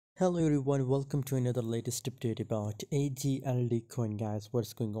Hello everyone, welcome to another latest update about AGLD coin guys.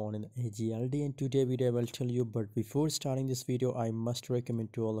 What's going on in AGLD, and today video I will tell you. But before starting this video, I must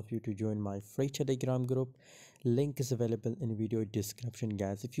recommend to all of you to join my free Telegram group. Link is available in video description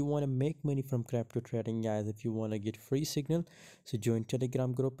guys. If you want to make money from crypto trading guys, if you want to get free signal, so join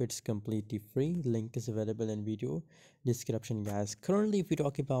Telegram group. It's completely free. Link is available in video description guys. Currently if we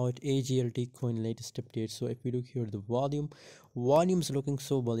talk about AGLD coin latest update, so if we look here, the volume's looking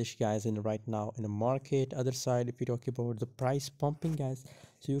so bullish guys in right now in the market. Other side, if we talk about the price pumping guys,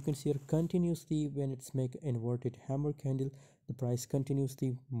 so you can see here continuously when it's make inverted hammer candle, the price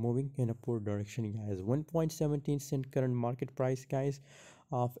continuously moving in upward direction guys. 1.17 cent current market price guys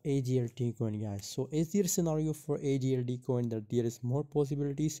of AGLD coin guys. So is there a scenario for AGLD coin that there is more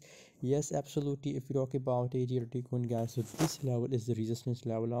possibilities? Yes, absolutely. If we talk about AGLD coin guys, so this level is the resistance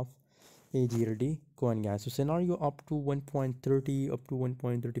level of AGLD coin guys. So scenario up to 1.30 up to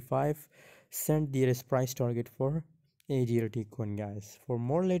 1.35 cent there is price target for AGLD coin guys. For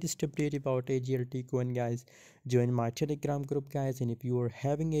more latest update about AGLD coin guys, join my Telegram group guys. And if you are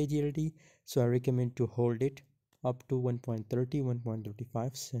having AGLD, so I recommend to hold it up to 1.30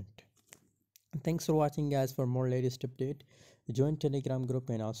 1.35 cent. Thanks for watching guys. For more latest update, join Telegram group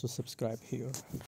and also subscribe here.